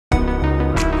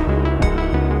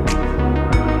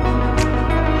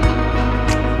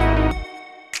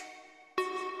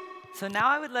So now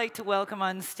I would like to welcome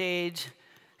on stage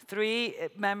three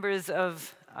members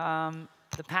of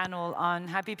the panel on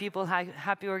Happy People,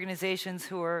 Happy Organizations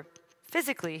who are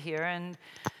physically here. And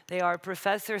they are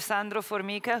Professor Sandro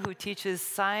Formica, who teaches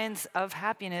science of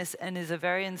happiness and is a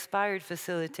very inspired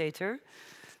facilitator.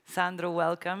 Sandro,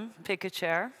 welcome. Pick a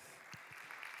chair.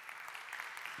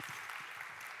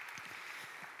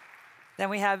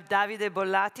 Then we have Davide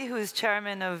Bollati, who is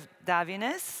chairman of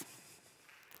Davines.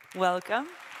 Welcome.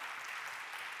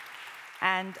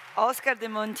 And Oscar de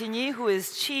Montigny, who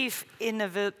is Chief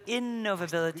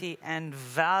Innovability and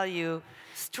Value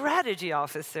Strategy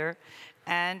Officer,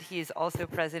 and he is also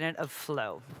president of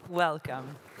Flowe.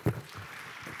 Welcome.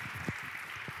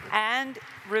 And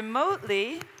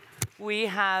remotely, we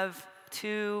have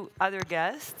two other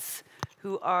guests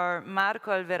who are Marco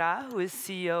Alverà, who is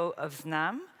CEO of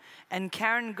Snam, and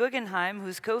Karen Guggenheim,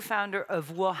 who's co-founder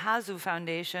of WOHASU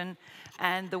Foundation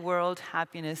and the World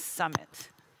Happiness Summit.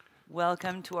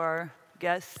 Welcome to our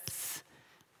guests.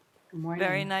 Good morning.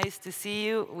 Very nice to see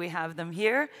you. We have them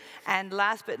here. And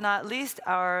last but not least,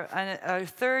 our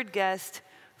third guest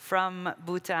from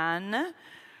Bhutan.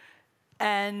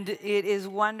 And it is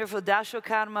wonderful, Dasho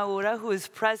Karmaura, who is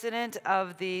president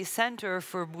of the Center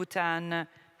for Bhutan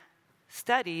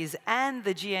Studies and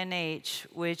the GNH,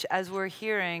 which, as we're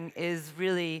hearing, is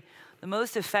really the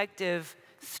most effective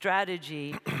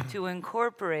strategy to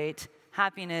incorporate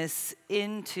happiness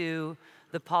into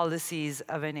the policies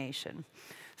of a nation.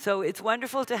 So it's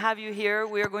wonderful to have you here.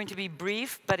 We are going to be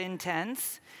brief but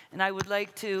intense. And I would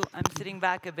like to, I'm sitting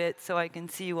back a bit so I can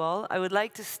see you all. I would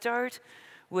like to start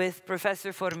with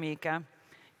Professor Formica.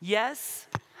 Yes,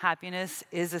 happiness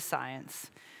is a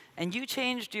science. And you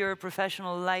changed your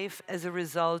professional life as a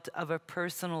result of a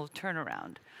personal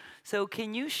turnaround. So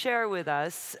can you share with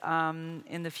us,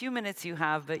 in the few minutes you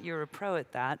have, but you're a pro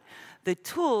at that, the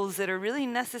tools that are really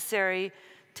necessary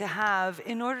to have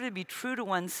in order to be true to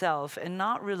oneself and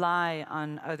not rely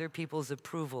on other people's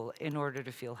approval in order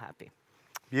to feel happy?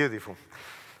 Beautiful.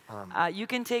 You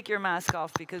can take your mask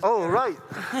off because... Oh, right.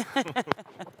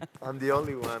 I'm the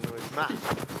only one with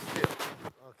mask.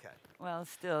 Okay. Well,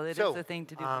 still, it is a thing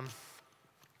to do.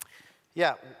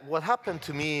 Yeah, what happened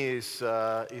to me is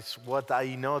what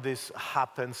I notice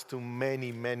happens to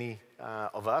many, many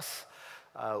of us.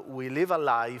 We live a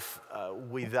life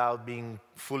without being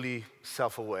fully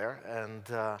self-aware.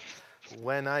 And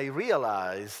when I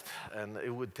realized, and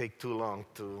it would take too long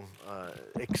to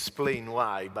explain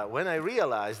why, but when I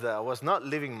realized that I was not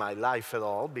living my life at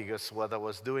all, because what I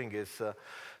was doing is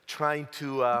trying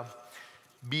to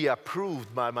be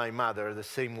approved by my mother the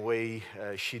same way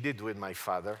she did with my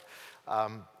father,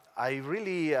 I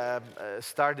really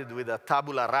started with a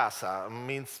tabula rasa.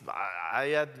 Means I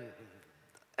had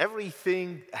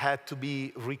everything had to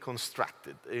be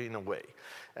reconstructed in a way.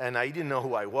 And I didn't know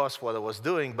who I was, what I was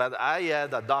doing, but I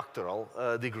had a doctoral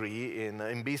degree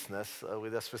in business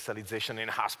with a specialization in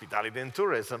hospitality and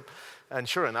tourism. And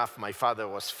sure enough, my father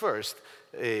was first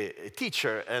a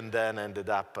teacher and then ended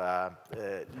up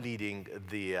leading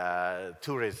the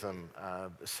tourism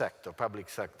sector, public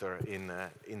sector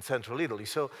in central Italy.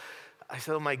 So I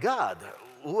said, oh my God,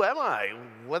 who am I?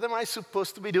 What am I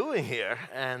supposed to be doing here?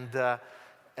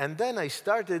 And then I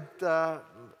started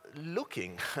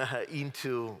looking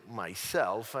into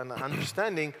myself and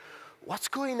understanding what's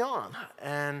going on.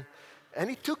 And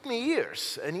it took me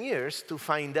years and years to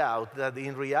find out that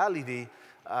in reality,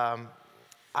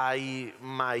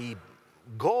 my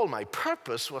goal, my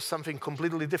purpose was something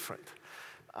completely different.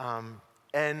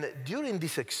 And during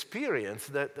this experience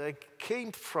that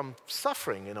came from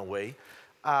suffering in a way,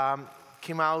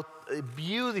 came out a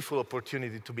beautiful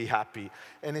opportunity to be happy,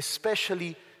 and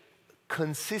especially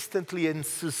consistently and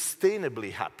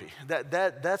sustainably happy.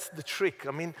 That's the trick.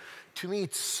 I mean, to me,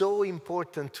 it's so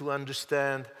important to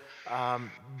understand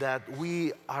that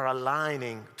we are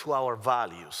aligning to our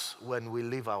values when we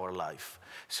live our life.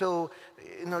 So,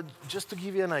 you know, just to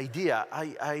give you an idea,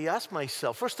 I asked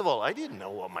myself, first of all, I didn't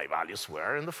know what my values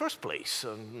were in the first place.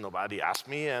 Nobody asked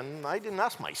me, and I didn't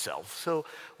ask myself. So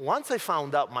once I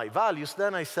found out my values,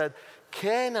 then I said,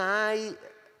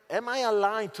 am I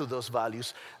aligned to those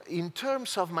values in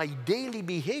terms of my daily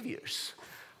behaviors?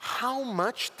 How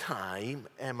much time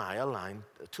am I aligned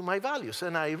to my values?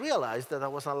 And I realized that I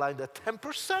was aligned at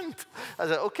 10%. I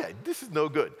said, okay, this is no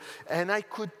good. And I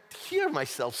could hear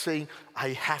myself saying, I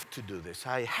have to do this,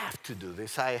 I have to do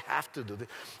this, I have to do this.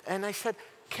 And I said,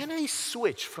 can I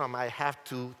switch from I have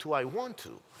to I want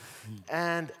to?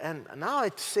 And now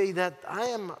I'd say that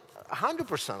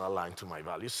 100% aligned to my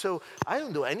values. So I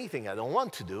don't do anything I don't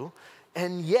want to do.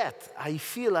 And yet, I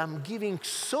feel I'm giving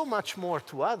so much more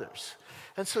to others.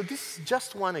 And so this is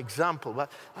just one example,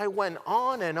 but I went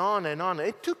on and on and on.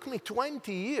 It took me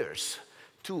 20 years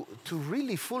to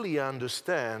really fully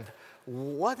understand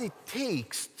what it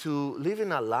takes to live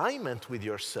in alignment with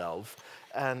yourself.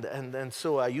 And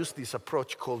so I use this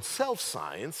approach called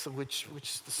self-science, which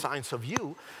is the science of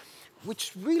you,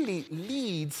 which really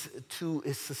leads to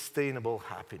a sustainable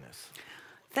happiness.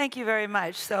 Thank you very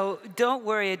much. So don't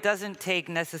worry, it doesn't take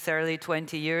necessarily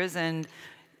 20 years, and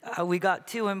we got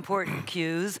two important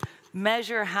cues.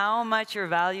 Measure how much your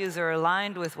values are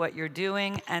aligned with what you're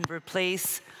doing, and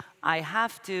replace I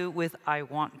have to with I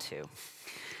want to.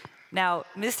 Now,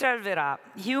 Mr. Alverà,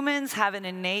 humans have an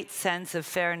innate sense of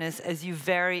fairness, as you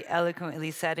very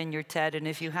eloquently said in your TED, and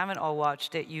if you haven't all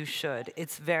watched it, you should.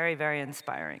 It's very, very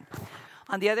inspiring.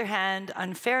 On the other hand,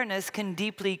 unfairness can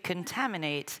deeply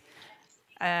contaminate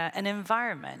an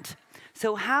environment.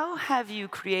 So how have you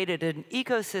created an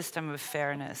ecosystem of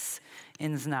fairness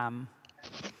in Snam?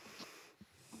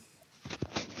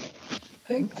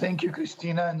 Thank you,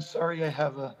 Cristina, and sorry I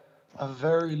have a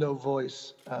very low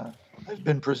voice. I've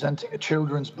been presenting a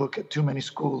children's book at too many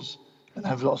schools, and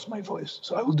I've lost my voice,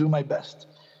 so I will do my best.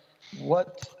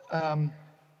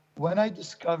 When I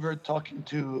discovered, talking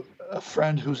to a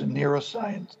friend who's a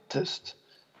neuroscientist,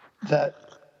 that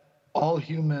all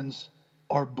humans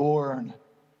are born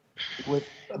with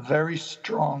a very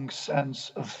strong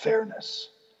sense of fairness.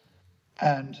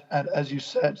 And as you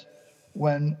said,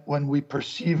 when we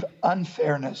perceive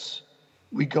unfairness,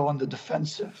 we go on the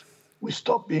defensive. We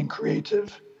stop being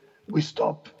creative. We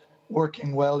stop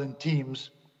working well in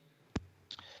teams.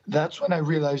 That's when I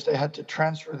realized I had to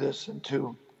transfer this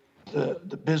into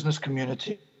the business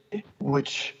community,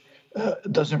 which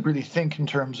doesn't really think in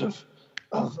terms of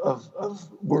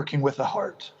working with the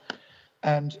heart.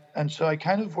 And so I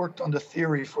kind of worked on the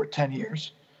theory for 10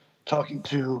 years, talking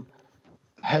to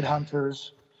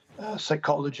headhunters,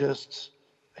 psychologists,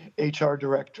 HR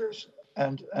directors,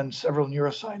 and several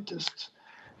neuroscientists,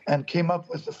 and came up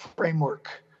with a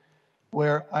framework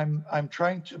where I'm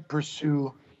trying to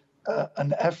pursue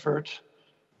an effort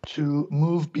to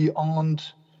move beyond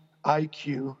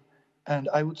IQ, and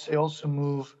I would say also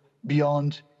move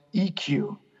beyond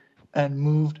EQ, and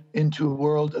moved into a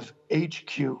world of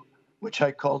HQ, which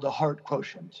I call the heart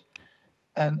quotient.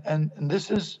 And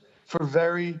this is for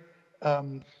very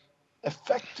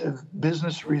effective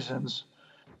business reasons.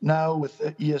 Now with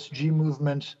the ESG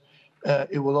movement,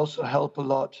 it will also help a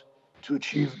lot to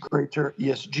achieve greater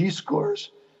ESG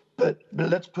scores. But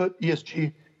let's put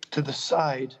ESG to the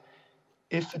side.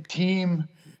 If a team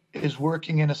is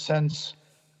working in a sense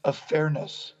of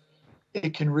fairness,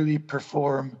 it can really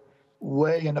perform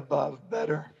way and above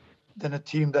better than a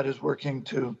team that is working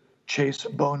to chase a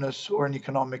bonus or an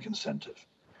economic incentive.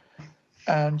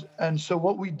 And so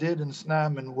what we did in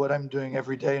Snam, and what I'm doing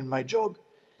every day in my job,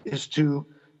 is to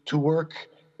work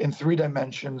in 3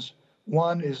 dimensions.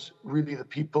 One is really the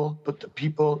people, put the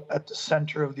people at the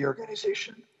center of the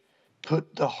organization,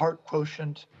 put the heart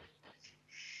quotient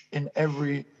in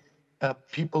every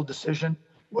people decision,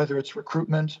 whether it's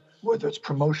recruitment, whether it's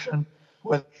promotion,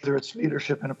 whether it's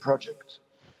leadership in a project.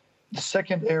 The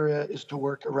second area is to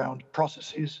work around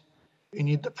processes. You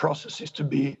need the processes to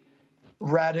be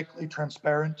radically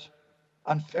transparent.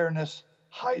 Unfairness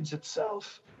hides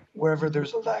itself wherever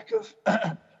there's a lack of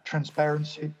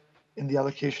transparency in the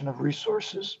allocation of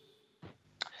resources.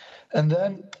 And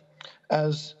then,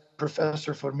 as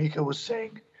Professor Formica was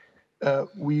saying,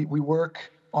 we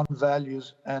work on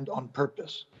values and on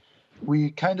purpose.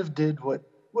 We kind of did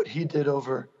what he did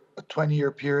over a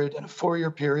 20-year period and a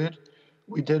 4-year period.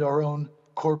 We did our own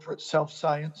corporate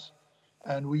self-science,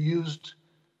 and we used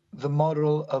the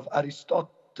model of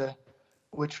Aristotle,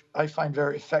 which I find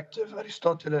very effective.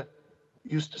 Aristotle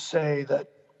used to say that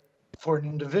for an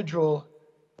individual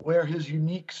where his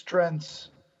unique strengths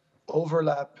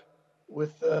overlap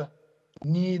with the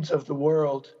needs of the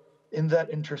world, in that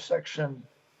intersection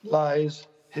lies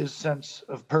his sense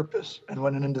of purpose. And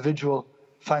when an individual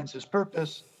finds his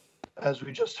purpose, as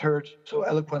we just heard so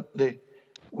eloquently,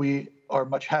 we are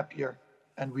much happier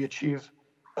and we achieve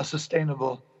a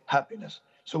sustainable happiness.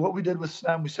 So what we did with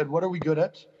Snam, we said, what are we good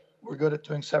at? We're good at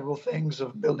doing several things,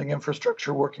 of building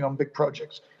infrastructure, working on big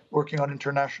projects, working on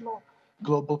international,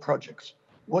 global projects.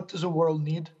 What does the world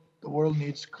need? The world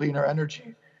needs cleaner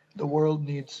energy. The world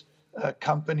needs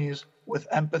companies with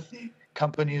empathy,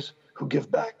 companies who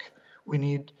give back.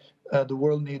 The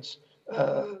world needs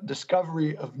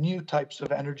discovery of new types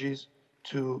of energies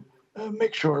to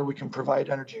make sure we can provide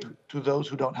energy to those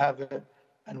who don't have it,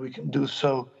 and we can do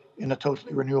so in a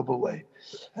totally renewable way.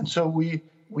 And so we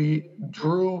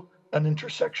drew an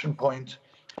intersection point,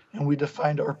 and we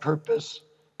defined our purpose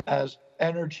as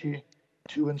energy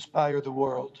to inspire the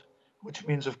world, which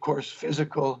means, of course,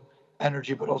 physical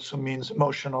energy, but also means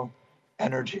emotional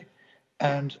energy.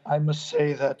 And I must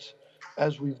say that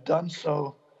as we've done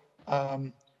so,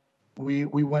 we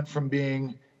went from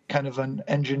being kind of an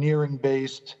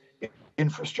engineering-based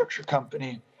infrastructure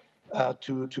company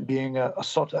to being a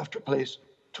sought-after place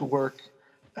to work.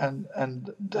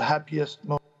 And the happiest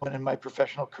moment in my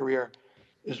professional career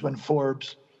is when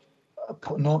Forbes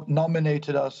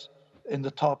nominated us in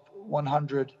the top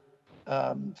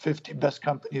 150 best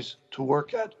companies to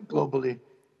work at globally,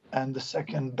 and the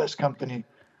second best company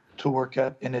to work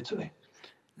at in Italy.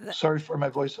 Sorry for my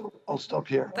voice. I'll stop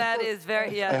here. That is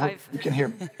very, yeah. I hope you can hear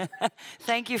me.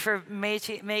 Thank you for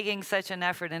making such an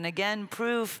effort. And again,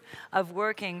 proof of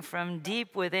working from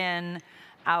deep within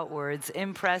outwards.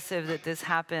 Impressive that this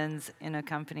happens in a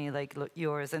company like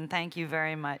yours. And thank you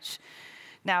very much.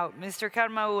 Now, Mr.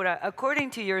 Karmaura,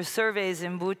 according to your surveys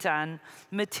in Bhutan,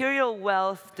 material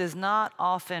wealth does not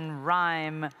often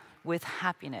rhyme with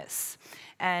happiness.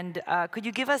 And could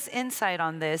you give us insight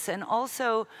on this, and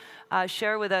also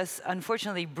share with us,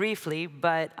 unfortunately briefly,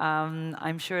 but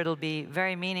I'm sure it'll be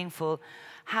very meaningful,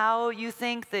 how you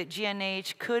think that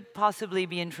GNH could possibly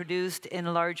be introduced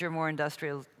in larger, more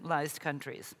industrialized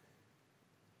countries?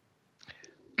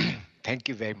 Thank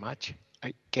you very much.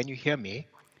 Can you hear me?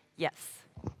 Yes.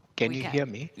 Can you hear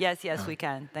me? Yes, yes, we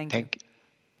can. Thank you.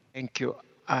 Thank you.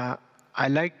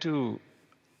 I'd like to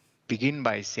begin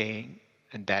by saying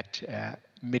that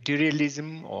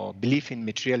materialism or belief in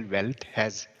material wealth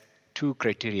has two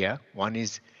criteria. One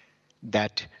is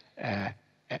that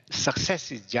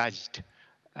success is judged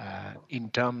in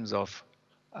terms of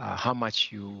how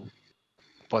much you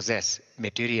possess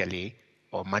materially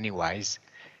or money-wise,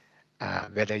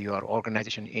 whether you are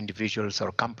organization, individuals,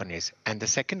 or companies. And the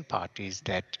second part is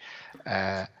that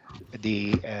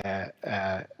the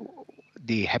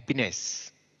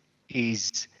happiness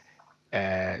is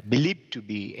believed to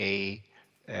be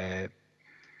a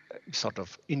sort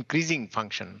of increasing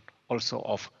function also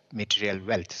of material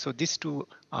wealth. So these two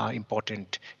are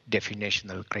important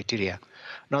definitional criteria.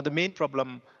 Now, the main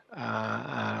problem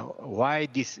why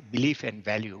this belief and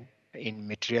value in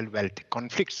material wealth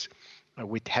conflicts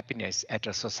with happiness at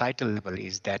a societal level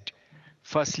is that,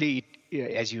 firstly,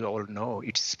 as you all know,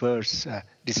 it spurs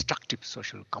destructive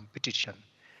social competition.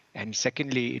 And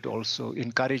secondly, it also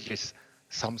encourages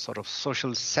some sort of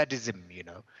social sadism, you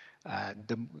know.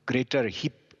 The greater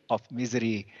heap of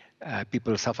misery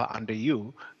people suffer under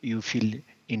you, you feel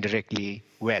indirectly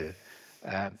well.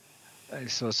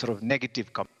 So sort of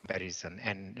negative comparison.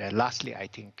 And lastly, I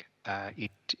think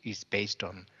it is based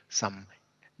on some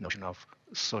notion of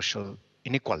social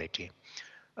inequality.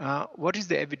 What is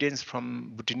the evidence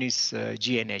from Bhutanese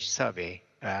GNH survey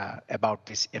about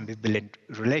this ambivalent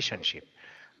relationship?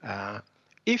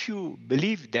 If you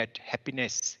believe that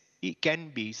happiness can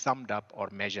be summed up or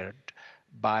measured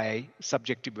by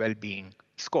subjective well-being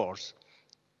scores,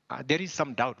 there is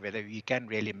some doubt whether we can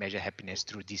really measure happiness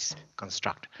through this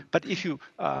construct. But if you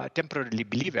temporarily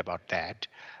believe about that,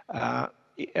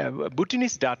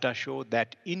 Bhutanese data show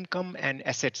that income and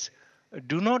assets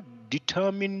do not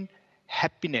determine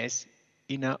happiness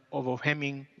in an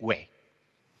overwhelming way.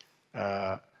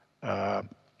 They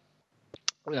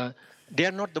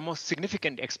are not the most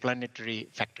significant explanatory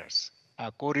factors.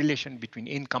 Correlation between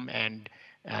income and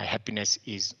happiness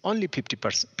is only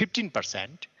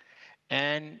 15%.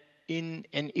 And in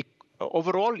an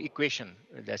overall equation,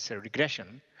 that's a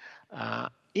regression,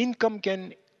 income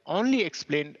can only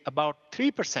explain about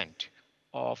 3%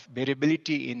 of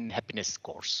variability in happiness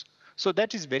scores. So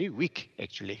that is very weak,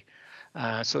 actually.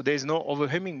 So there is no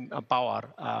overwhelming power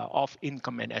of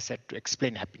income and asset to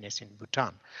explain happiness in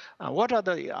Bhutan. What are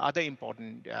the other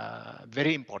important,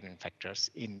 very important factors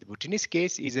in the Bhutanese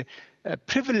case is a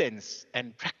prevalence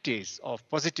and practice of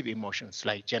positive emotions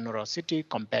like generosity,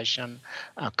 compassion,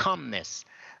 calmness,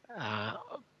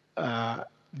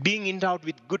 being endowed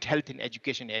with good health and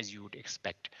education as you would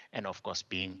expect, and of course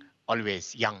being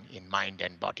always young in mind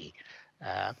and body.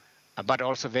 But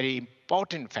also very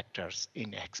important factors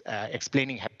in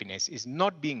explaining happiness is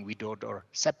not being widowed or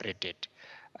separated.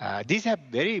 These have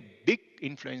very big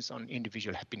influence on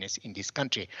individual happiness in this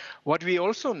country. What we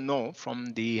also know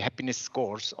from the happiness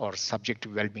scores or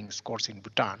subjective well-being scores in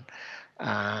Bhutan,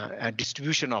 a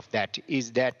distribution of that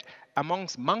is that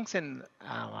amongst monks and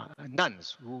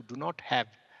nuns who do not have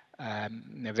a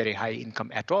very high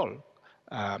income at all,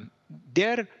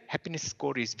 their happiness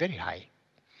score is very high.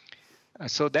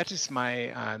 So that is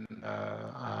my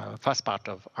first part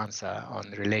of answer on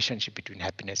the relationship between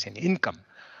happiness and income.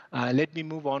 Let me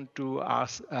move on to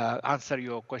answer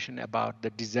your question about the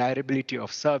desirability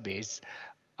of surveys,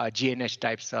 GNH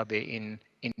type survey in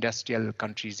industrial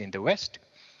countries in the West.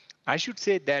 I should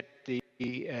say that the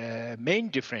main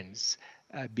difference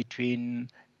between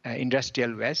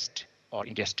industrial West or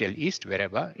industrial East,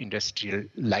 wherever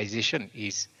industrialization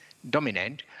is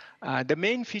dominant, the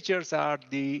main features are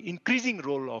the increasing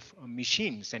role of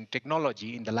machines and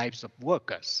technology in the lives of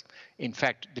workers. In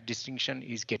fact, the distinction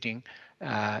is getting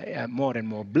more and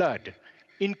more blurred.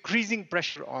 Increasing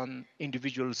pressure on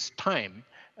individuals' time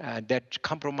that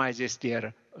compromises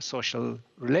their social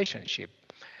relationship.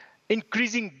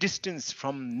 Increasing distance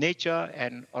from nature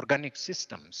and organic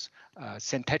systems.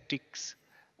 Synthetics,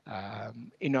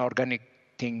 inorganic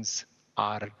things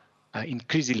are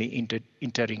increasingly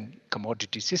entering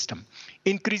commodity system.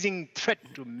 Increasing threat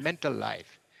to mental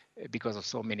life because of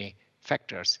so many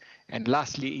factors. And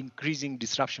lastly, increasing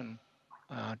disruption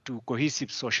to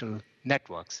cohesive social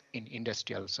networks in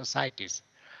industrial societies.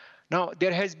 Now,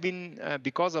 there has been,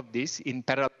 because of this, in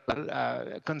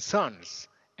parallel, concerns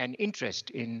and interest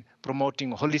in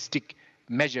promoting holistic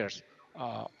measures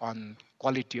on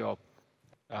quality of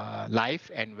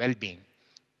life and well-being.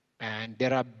 And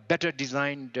there are better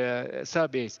designed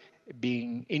surveys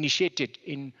being initiated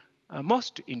in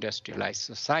most industrialized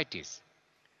societies.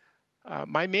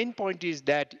 My main point is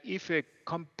that if a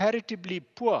comparatively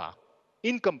poor,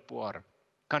 income-poor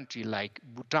country like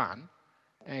Bhutan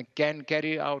can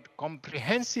carry out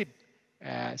comprehensive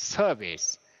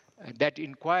surveys that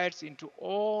inquires into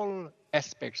all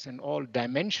aspects and all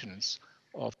dimensions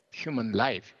of human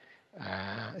life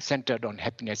centered on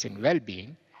happiness and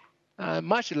well-being,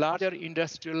 much larger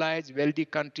industrialized wealthy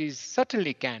countries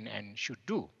certainly can and should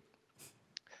do.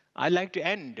 I'd like to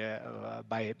end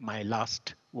by my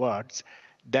last words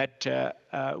that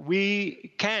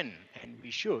we can and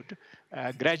we should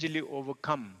gradually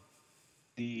overcome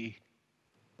the,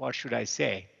 what should I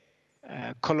say,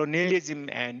 colonialism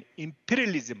and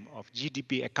imperialism of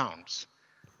GDP accounts,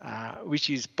 which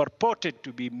is purported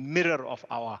to be mirror of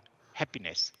our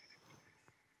happiness.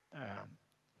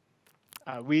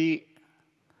 We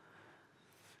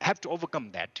have to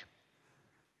overcome that.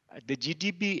 The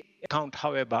GDP account,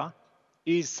 however,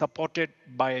 is supported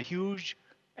by a huge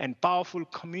and powerful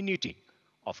community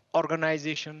of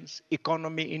organizations,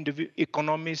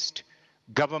 economists,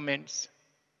 governments,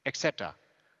 etc.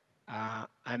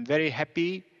 I'm very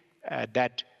happy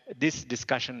that this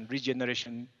discussion,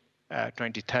 Regeneration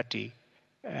 2030,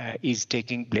 is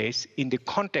taking place in the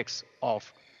context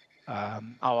of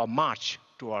our march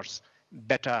towards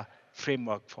better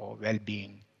framework for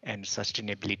well-being and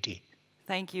sustainability.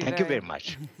 Thank you. Thank you very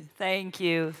much. Thank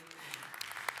you.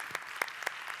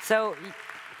 So,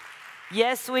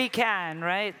 yes, we can,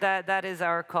 right? That is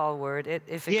our call word.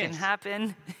 If it can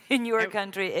happen in your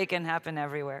country, it can happen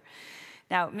everywhere.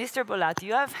 Now, Mr. Bollati,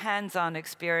 you have hands-on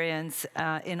experience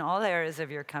in all areas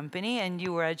of your company, and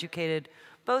you were educated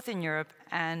both in Europe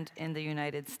and in the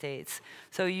United States.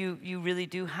 So you really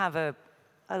do have a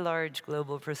large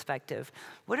global perspective.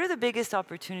 What are the biggest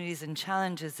opportunities and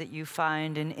challenges that you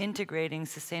find in integrating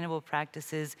sustainable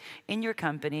practices in your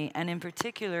company, and in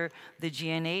particular, the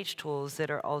GNH tools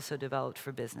that are also developed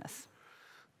for business?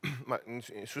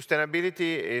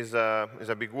 Sustainability is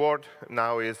a big word.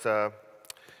 Now is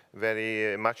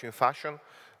very much in fashion.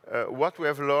 What we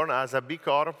have learned as a B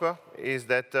Corp is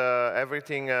that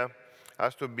everything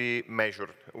has to be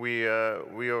measured. We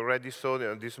already saw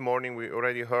this morning, we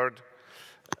already heard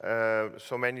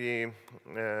so many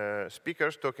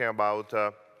speakers talking about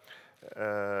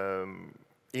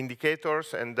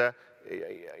indicators, and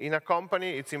in a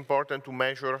company it's important to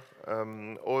measure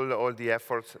all the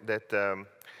efforts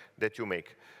that you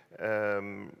make.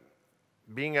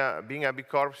 Being a B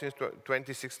Corp since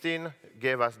 2016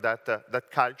 gave us that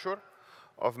culture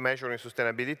of measuring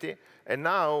sustainability, and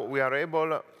now we are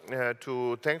able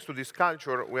to, thanks to this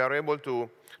culture, we are able to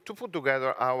put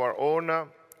together our own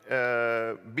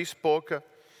bespoke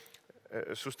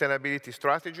sustainability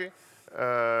strategy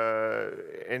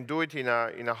and do it in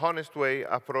a honest way,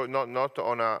 not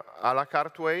on a la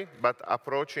carte way, but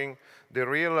approaching the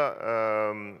real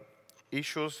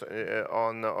issues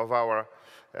of our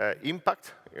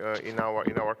impact in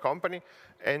our company.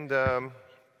 And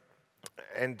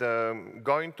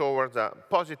going towards a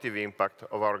positive impact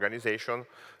of our organization,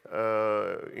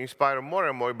 inspired more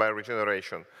and more by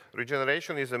regeneration.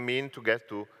 Regeneration is a mean to get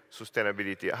to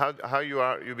sustainability. How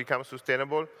you become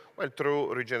sustainable? Well,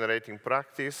 through regenerating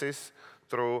practices,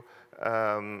 through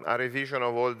a revision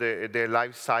of all the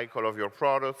life cycle of your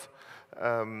products.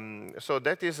 So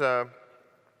that is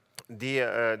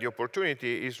the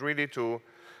opportunity is really to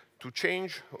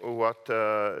change what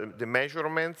the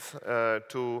measurements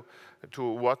to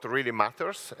what really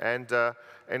matters,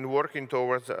 and working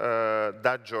towards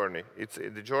that journey.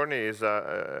 The journey is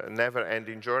a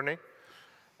never-ending journey,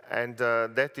 and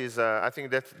that is, I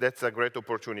think that's a great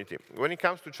opportunity. When it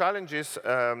comes to challenges,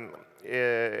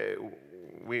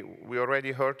 we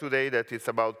already heard today that it's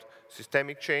about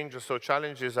systemic change. So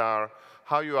challenges are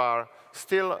how you are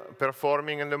still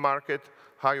performing in the market,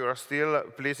 how you are still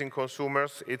pleasing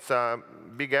consumers. It's a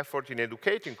big effort in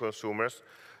educating consumers.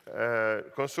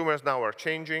 Consumers now are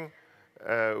changing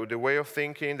the way of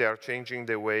thinking. They are changing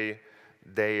the way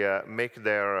they make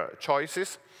their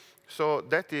choices. So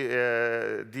that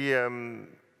the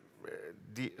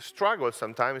struggle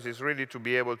sometimes is really to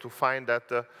be able to find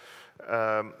that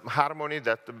harmony,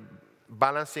 that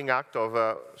balancing act of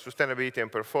sustainability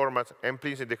and performance and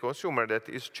pleasing the consumer that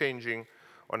is changing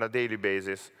on a daily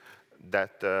basis,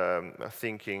 that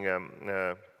thinking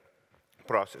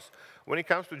process. When it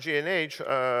comes to G&H,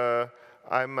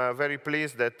 I'm very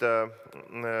pleased that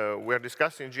we're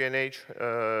discussing G&H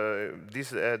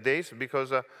these days,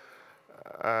 because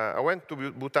I went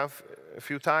to Bhutan a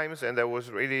few times, and I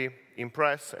was really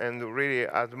impressed and really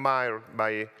admired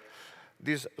by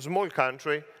this small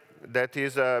country that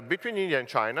is between India and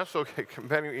China, so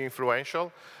very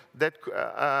influential, that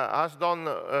has done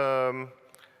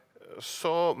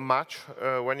so much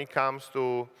when it comes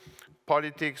to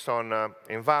politics, on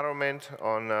environment,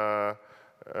 on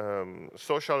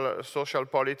social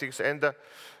politics, and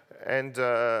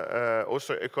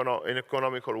also an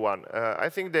economical one. I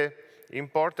think the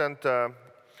important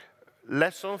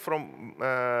lesson from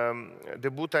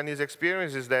the Bhutanese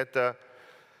experience is that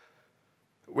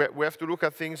we have to look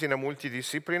at things in a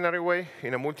multidisciplinary way,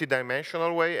 in a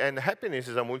multidimensional way, and happiness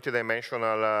is a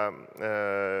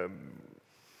multidimensional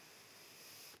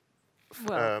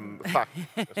fact.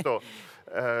 So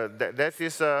that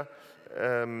is,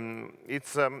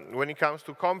 it's when it comes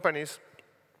to companies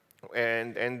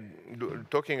and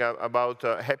talking about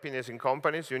happiness in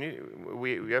companies,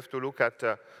 we have to look at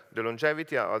the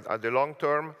longevity, at the long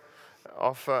term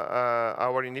of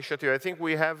our initiative. I think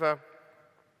we have.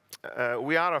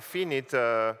 We are a finite,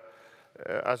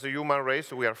 as a human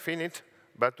race, we are finite,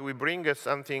 but we bring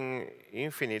something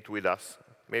infinite with us,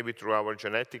 maybe through our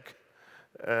genetic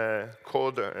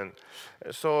code. And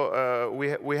so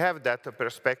we have that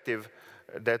perspective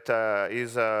that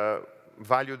is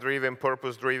value-driven,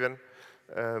 purpose-driven.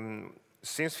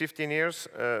 Since 15 years,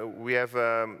 we have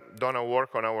done our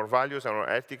work on our values and our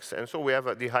ethics, and so we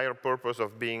have the higher purpose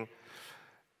of being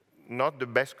not the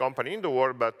best company in the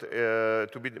world, but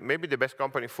to be maybe the best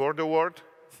company for the world.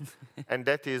 And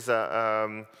that is,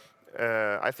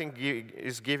 I think,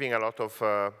 is giving a lot of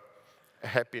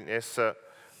happiness to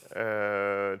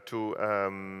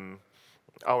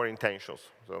our intentions.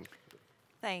 So.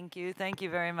 Thank you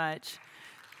very much.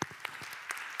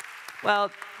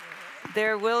 Well,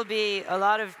 there will be a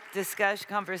lot of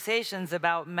conversations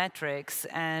about metrics,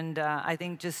 and I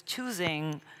think just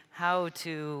choosing how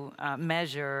to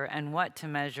measure and what to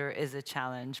measure is a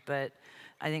challenge, but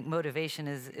I think motivation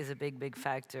is a big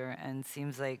factor, and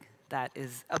seems like that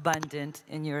is abundant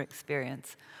in your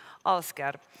experience.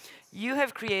 Oscar, you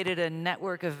have created a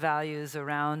network of values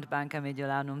around Banca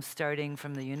Mediolanum, starting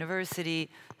from the university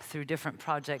through different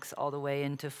projects all the way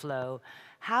into Flowe.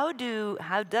 How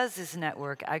does this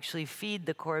network actually feed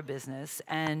the core business?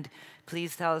 And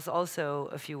please tell us also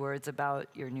a few words about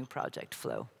your new project,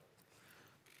 Flowe.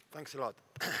 Thanks a lot,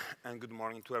 and good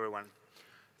morning to everyone.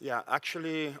 Yeah,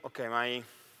 actually, okay, my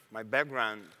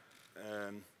background,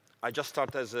 I just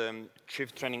started as a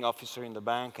chief training officer in the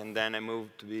bank, and then I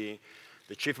moved to be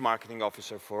the chief marketing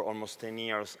officer for almost 10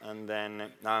 years, and then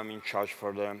now I'm in charge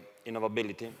for the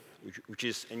innovability, which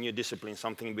is a new discipline,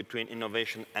 something between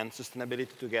innovation and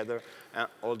sustainability together, and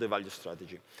all the value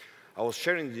strategy. I was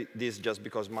sharing this just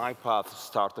because my path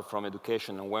started from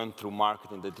education and went through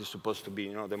marketing, that is supposed to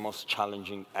be, the most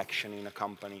challenging action in a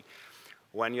company,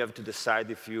 when you have to decide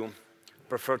if you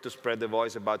prefer to spread the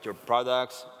voice about your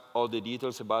products, all the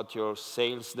details about your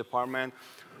sales department,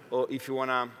 or if you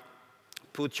want to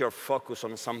put your focus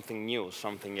on something new,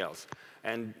 something else.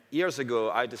 And years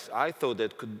ago, I thought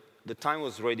that the time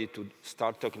was ready to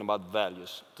start talking about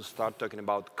values, to start talking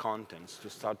about contents, to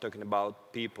start talking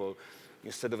about people,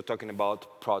 instead of talking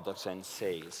about products and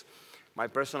sales. My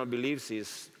personal beliefs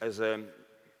is, as a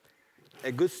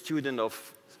good student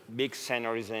of big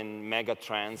scenarios and mega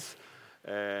trends,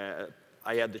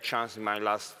 I had the chance in my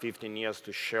last 15 years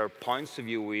to share points of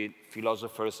view with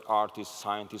philosophers, artists,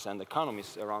 scientists, and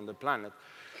economists around the planet.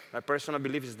 My personal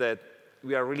belief is that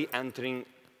we are really entering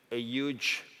a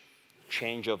huge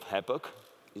change of epoch.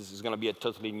 This is going to be a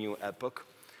totally new epoch.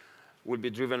 Will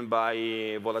be driven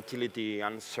by volatility,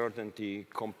 uncertainty,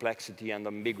 complexity, and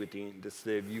ambiguity. That's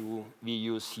the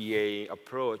VUCA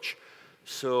approach.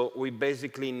 So we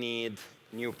basically need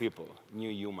new people, new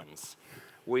humans.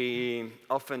 We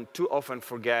too often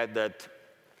forget that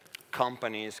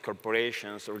companies,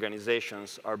 corporations,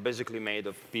 organizations are basically made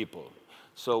of people.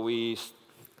 So we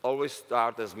always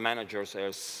start as managers,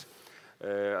 as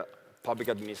public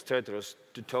administrators,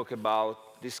 to talk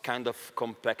about this kind of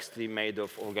complexity made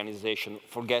of organization,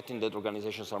 forgetting that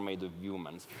organizations are made of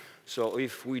humans. So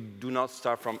if we do not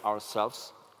start from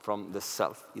ourselves, from the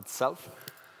self itself,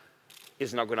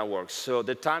 it's not going to work. So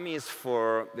the time is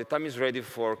ready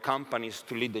for companies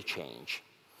to lead the change.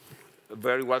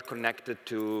 Very well connected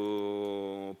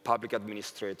to public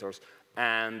administrators,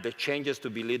 and the changes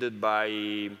to be led by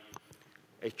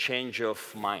a change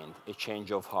of mind, a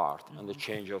change of heart, and a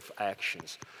change of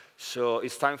actions. So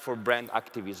it's time for brand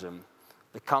activism.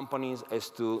 The companies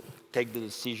has to take the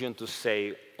decision to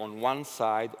stay on one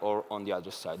side or on the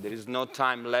other side. There is no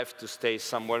time left to stay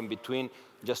somewhere in between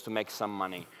just to make some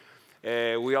money.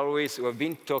 We've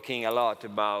been talking a lot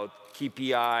about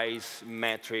KPIs,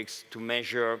 metrics to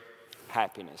measure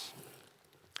happiness,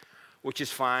 which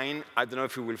is fine. I don't know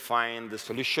if we will find the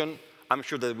solution. I'm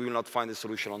sure that we will not find the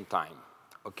solution on time,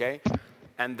 okay?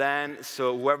 And then,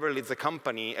 so whoever leads the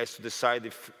company has to decide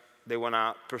if they want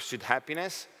to pursue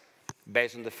happiness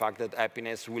based on the fact that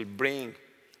happiness will bring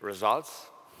results.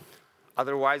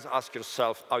 Otherwise, ask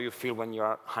yourself how you feel when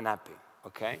you're unhappy,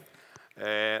 okay?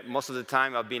 Most of the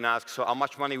time I've been asked, so how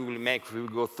much money we will make if we will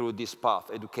go through this path,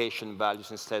 education,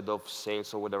 values, instead of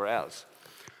sales or whatever else?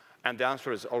 And the answer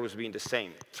has always been the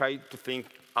same. Try to think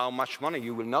how much money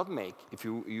you will not make if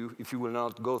you will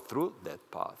not go through that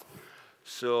path.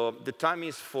 So the time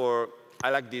is for,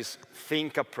 I like this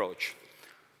think approach.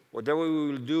 Whatever we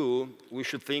will do, we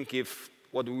should think if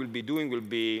what we will be doing will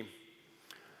be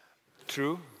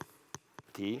true,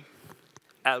 T,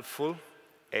 helpful,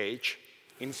 H,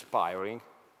 inspiring,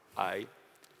 I,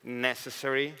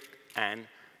 necessary, N,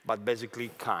 but basically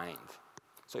kind.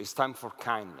 So it's time for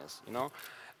kindness, you know?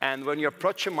 And when you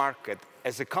approach a market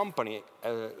as a company,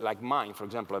 like mine, for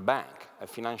example, a bank, a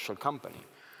financial company,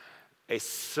 it's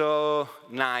so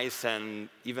nice and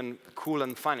even cool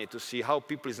and funny to see how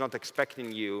people is not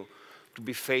expecting you to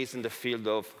be faced in the field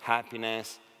of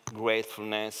happiness,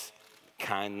 gratefulness,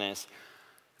 kindness,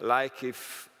 like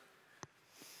if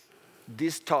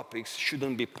these topics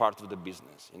shouldn't be part of the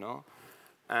business, you know?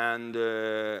 And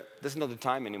that's not the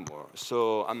time anymore.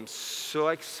 So I'm so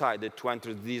excited to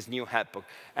enter this new epoch.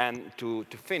 And to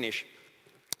finish,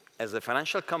 as a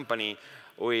financial company,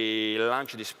 we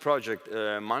launched this project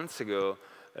months ago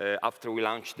after we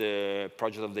launched the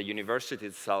project of the university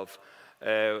itself,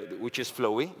 which is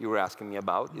Flowe, you were asking me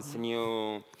about. It's a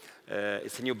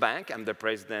new bank. I'm the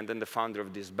president and the founder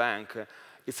of this bank.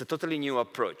 It's a totally new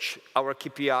approach. Our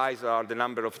KPIs are the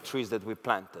number of trees that we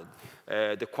planted,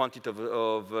 the quantity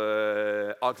of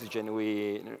oxygen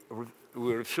we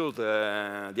refueled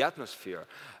the atmosphere,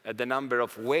 the number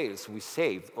of whales we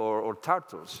saved, or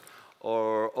turtles,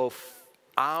 or of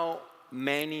how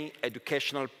many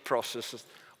educational processes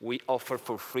we offer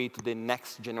for free to the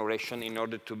next generation in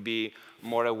order to be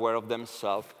more aware of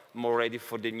themselves, more ready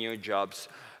for the new jobs,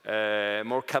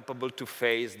 more capable to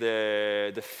face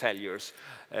the failures,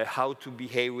 how to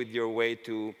behave with your way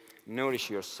to nourish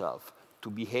yourself, to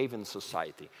behave in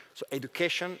society. So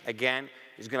education, again,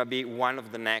 is going to be one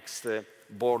of the next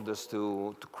borders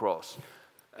to cross.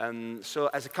 So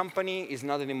as a company, it's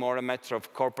not anymore a matter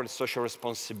of corporate social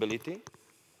responsibility,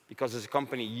 because as a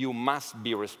company, you must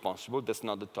be responsible. That's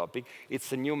not the topic.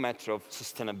 It's a new matter of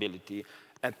sustainability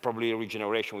and probably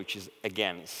regeneration, which is,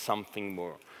 again, something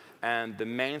more. And the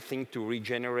main thing to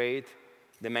regenerate,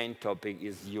 the main topic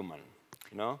is human,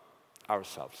 you know,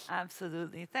 ourselves.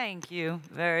 Absolutely. Thank you.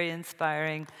 Very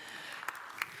inspiring.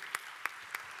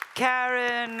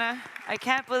 Karen, I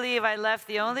can't believe I left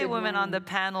the only woman on the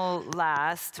panel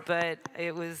last, but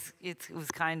it was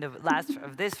kind of last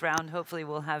of this round. Hopefully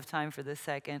we'll have time for the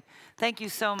second. Thank you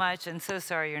so much, and so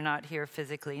sorry you're not here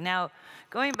physically. Now,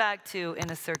 going back to, in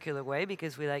a circular way,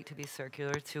 because we like to be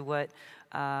circular, to what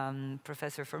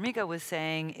Professor Formica was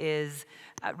saying is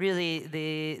really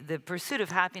the pursuit of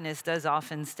happiness does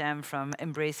often stem from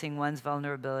embracing one's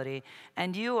vulnerability.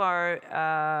 And you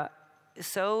are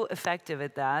so effective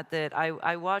at that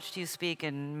I watched you speak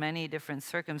in many different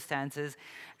circumstances,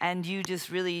 and you just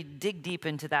really dig deep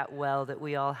into that well that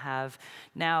we all have.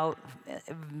 Now,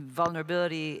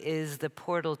 vulnerability is the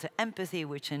portal to empathy,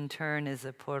 which in turn is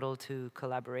a portal to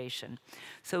collaboration.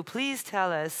 So please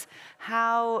tell us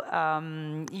how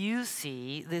you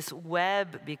see this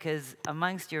web, because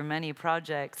amongst your many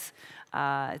projects,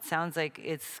 it sounds like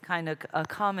it's kind of a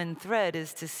common thread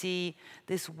is to see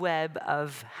this web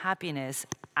of happiness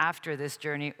after this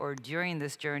journey or during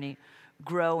this journey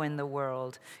grow in the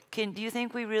world. Do you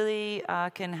think we really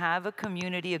can have a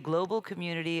community, a global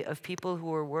community of people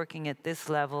who are working at this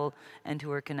level and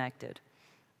who are connected?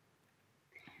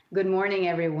 Good morning,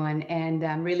 everyone, and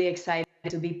I'm really excited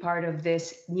to be part of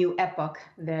this new epoch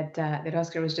that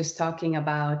Oscar was just talking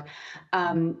about.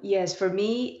 Yes, for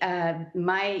me,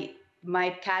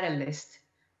 my catalyst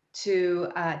to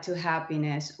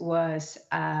happiness was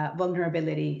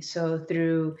vulnerability. So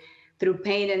through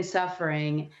pain and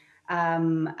suffering,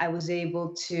 I was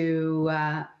able to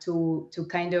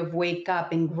kind of wake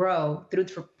up and grow through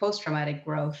post-traumatic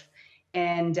growth,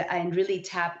 and really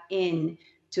tap in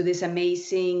to this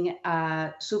amazing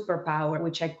superpower,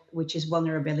 which is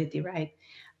vulnerability, right?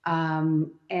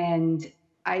 And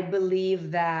I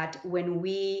believe that when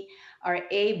we are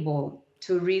able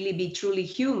to really be truly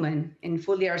human and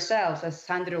fully ourselves, as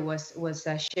Sandro was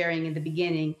sharing in the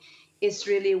beginning, it's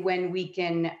really when we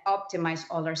can optimize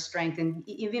all our strength and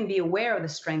even be aware of the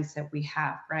strengths that we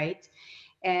have, right?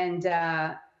 And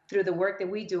through the work that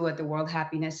we do at the World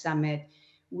Happiness Summit,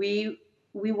 we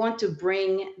want to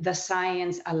bring the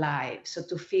science alive, so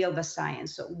to feel the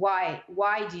science. So why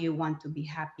do you want to be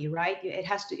happy, right?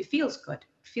 It feels good.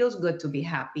 It feels good to be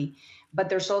happy, but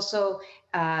there's also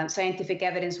scientific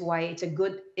evidence why it's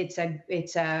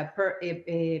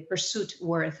a pursuit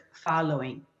worth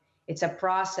following. It's a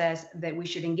process that we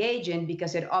should engage in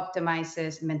because it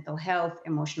optimizes mental health,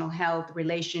 emotional health,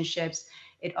 relationships.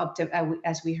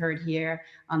 As we heard here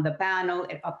on the panel,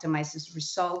 it optimizes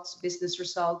results, business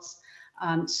results.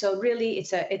 So really,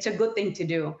 it's a good thing to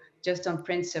do, just on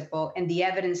principle, and the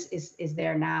evidence is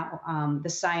there now. The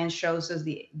science shows us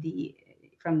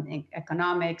from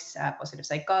economics, positive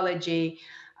psychology,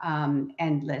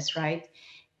 endless, right?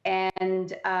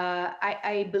 And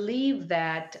I believe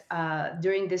that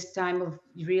during this time of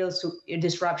real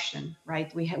disruption,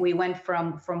 right, we went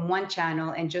from one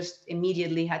channel and just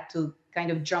immediately had to kind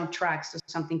of jump tracks to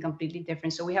something completely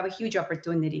different. So we have a huge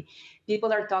opportunity.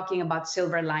 People are talking about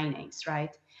silver linings,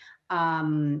 right?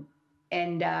 And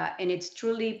it's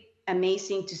truly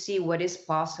amazing to see what is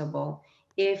possible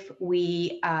if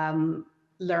we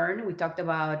learn. We talked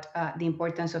about the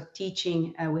importance of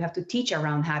teaching. We have to teach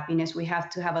around happiness. We have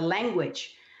to have a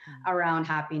language around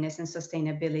happiness and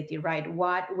sustainability, right?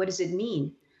 What does it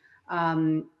mean?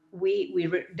 We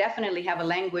definitely have a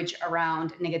language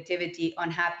around negativity,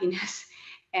 unhappiness,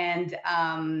 and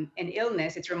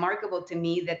illness. It's remarkable to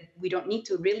me that we don't need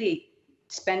to really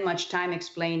spend much time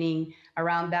explaining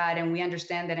around that, and we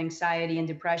understand that anxiety and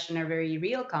depression are very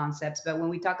real concepts. But when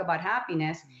we talk about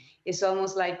happiness, it's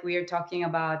almost like we are talking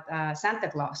about Santa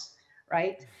Claus,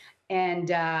 right? And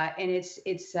it's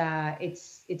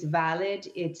valid.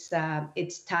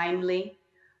 It's timely.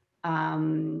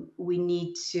 We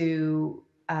need to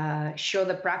show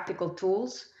the practical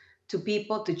tools to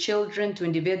people, to children, to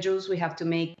individuals. We have to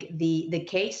make the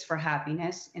case for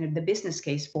happiness and the business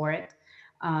case for it.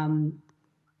 And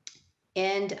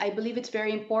I believe it's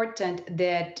very important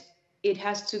that it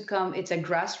has to come, it's a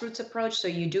grassroots approach. So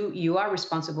you are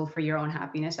responsible for your own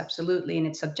happiness, absolutely, and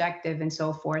it's subjective and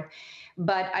so forth.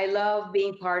 But I love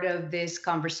being part of this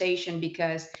conversation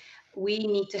because we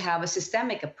need to have a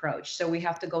systemic approach. So we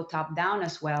have to go top down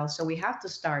as well. So we have to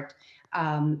start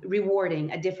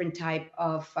rewarding a different type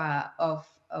of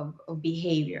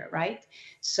behavior, right?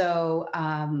 So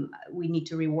we need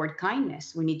to reward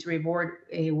kindness. We need to reward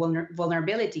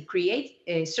vulnerability, create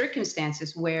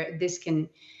circumstances where this can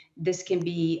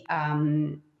be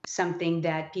something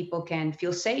that people can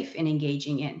feel safe in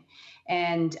engaging in.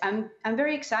 And I'm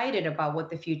very excited about what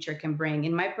the future can bring.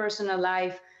 In my personal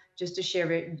life, just to share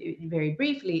very, very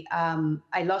briefly,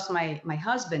 I lost my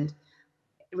husband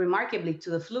remarkably to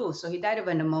the flu. So he died of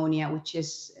a pneumonia, which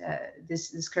is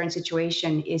this current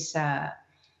situation is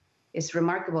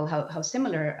remarkable how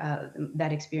similar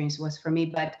that experience was for me.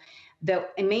 But the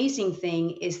amazing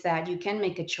thing is that you can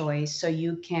make a choice, so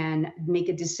you can make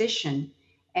a decision,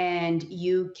 and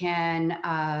you can,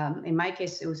 in my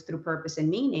case, it was through purpose and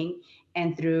meaning,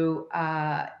 and through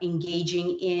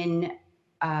engaging in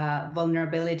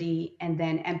vulnerability and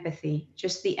then empathy,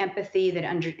 just the empathy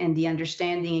and the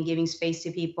understanding and giving space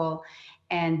to people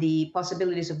and the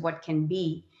possibilities of what can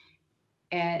be.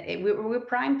 And we're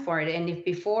primed for it. And if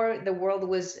before the world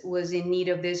was in need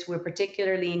of this, we're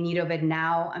particularly in need of it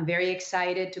now. I'm very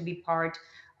excited to be part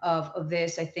of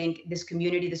this. I think this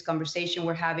community, this conversation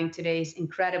we're having today is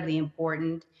incredibly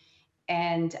important.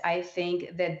 And I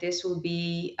think that this will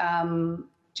be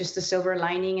just a silver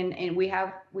lining. And we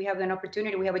have an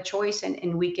opportunity, we have a choice,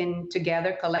 and we can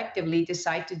together collectively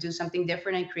decide to do something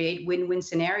different and create win-win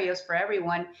scenarios for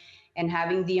everyone. And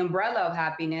having the umbrella of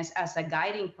happiness as a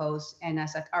guiding post and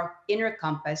as our inner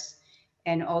compass,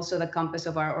 and also the compass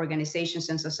of our organizations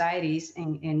and societies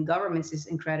and governments is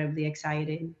incredibly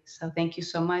exciting. So thank you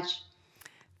so much.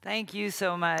 Thank you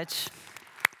so much.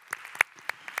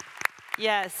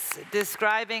 Yes,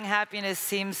 describing happiness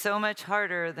seems so much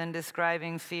harder than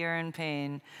describing fear and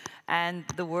pain. And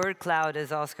the word cloud,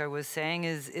 as Oscar was saying,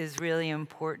 is really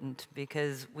important,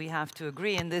 because we have to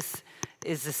agree, and this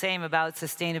is the same about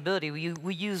sustainability.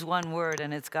 We use one word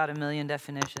and it's got a million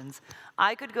definitions.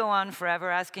 I could go on forever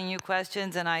asking you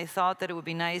questions, and I thought that it would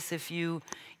be nice if you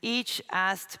each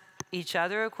asked each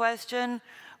other a question,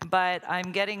 but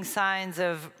I'm getting signs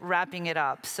of wrapping it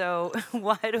up. So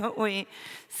why don't we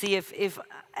see if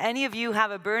any of you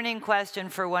have a burning question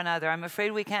for one another. I'm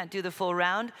afraid we can't do the full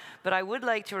round, but I would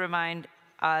like to remind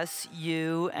us,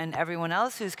 you, and everyone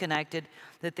else who's connected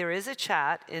that there is a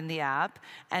chat in the app,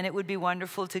 and it would be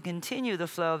wonderful to continue the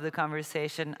flow of the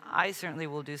conversation. I certainly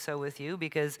will do so with you,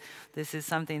 because this is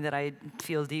something that I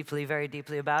feel deeply, very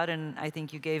deeply about, and I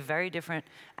think you gave very different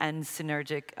and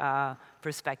synergic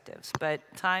perspectives. But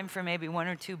time for maybe one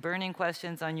or two burning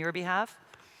questions on your behalf.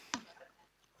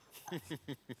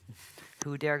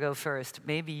 Who dare go first?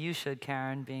 Maybe you should,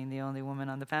 Karen, being the only woman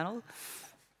on the panel.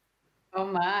 Oh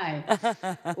my.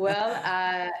 Well,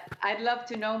 I'd love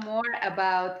to know more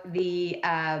about the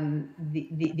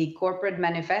corporate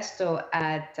manifesto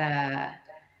at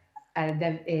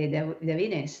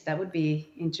Davines. That would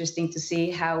be interesting to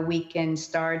see how we can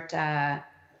start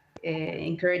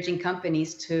encouraging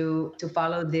companies to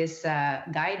follow this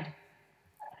guide.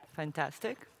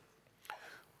 Fantastic.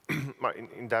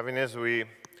 In Davines, we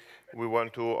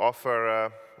want to offer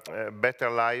a better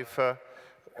life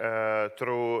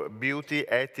through beauty,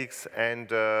 ethics, and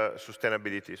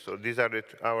sustainability. So these are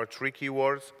our three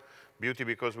keywords. Beauty,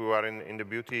 because we are in the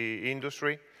beauty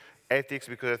industry. Ethics,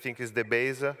 because I think is the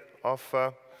base of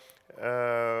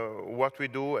what we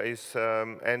do, and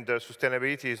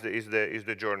sustainability is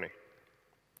the journey.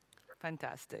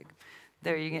 Fantastic.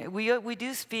 There you go. We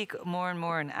do speak more and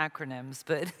more in acronyms,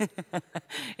 but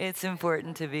it's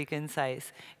important to be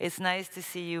concise. It's nice to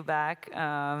see you back.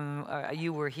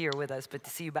 You were here with us, but to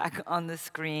see you back on the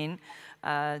screen to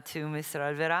Mr.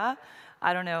 Alverà.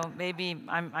 I don't know, maybe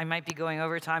I might be going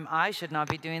over time. I should not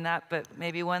be doing that, but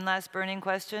maybe one last burning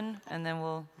question, and then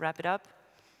we'll wrap it up,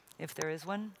 if there is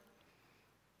one.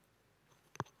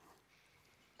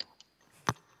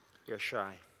 You're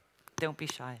shy. Don't be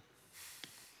shy.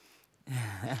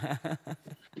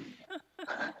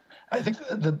 I think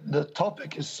the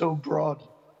topic is so broad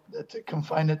that to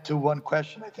confine it to one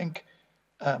question, I think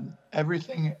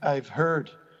everything I've heard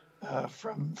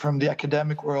from the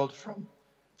academic world,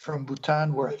 from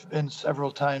Bhutan, where I've been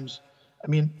several times, I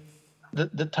mean,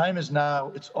 the time is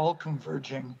now, it's all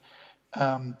converging.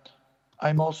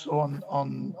 I'm also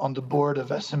on the board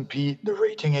of S&P, the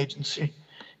rating agency.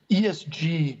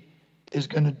 ESG is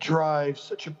going to drive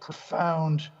such a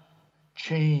profound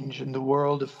change in the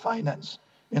world of finance,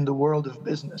 in the world of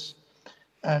business.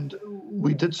 And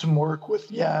we did some work with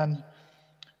Jan.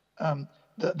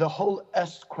 The whole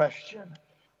S question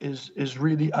is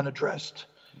really unaddressed.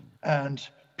 And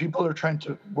people are trying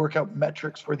to work out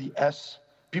metrics for the S.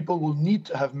 People will need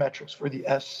to have metrics for the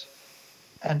S.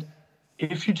 And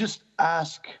if you just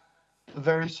ask a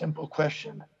very simple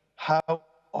question, how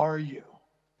are you?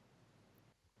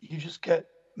 You just get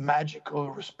magical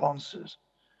responses.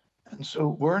 And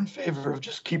so we're in favor of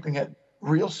just keeping it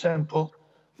real simple.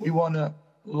 We want to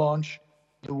launch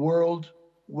the World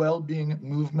Wellbeing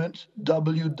Movement,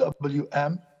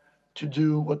 WWM, to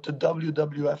do what the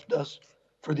WWF does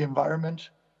for the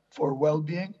environment, for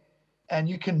well-being. And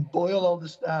you can boil all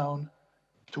this down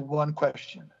to one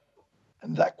question.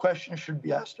 And that question should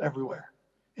be asked everywhere,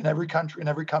 in every country, in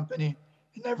every company,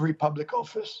 in every public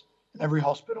office, in every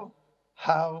hospital.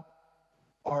 How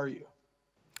are you?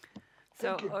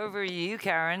 So over to you,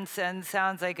 Karen. Sounds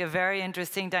like a very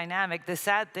interesting dynamic. The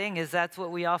sad thing is that's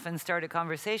what we often start a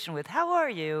conversation with. How are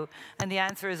you? And the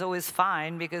answer is always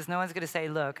fine, because no one's going to say,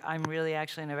 look, I'm really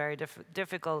actually in a very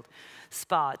difficult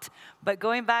spot. But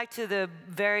going back to the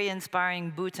very inspiring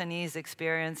Bhutanese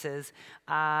experiences,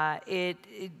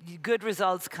 good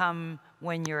results come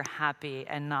when you're happy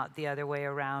and not the other way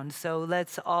around. So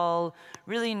let's all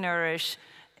really nourish,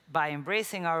 by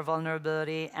embracing our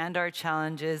vulnerability and our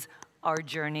challenges, our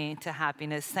journey to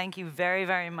happiness. Thank you very,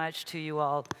 very much to you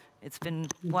all. It's been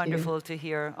wonderful to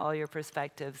hear all your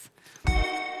perspectives.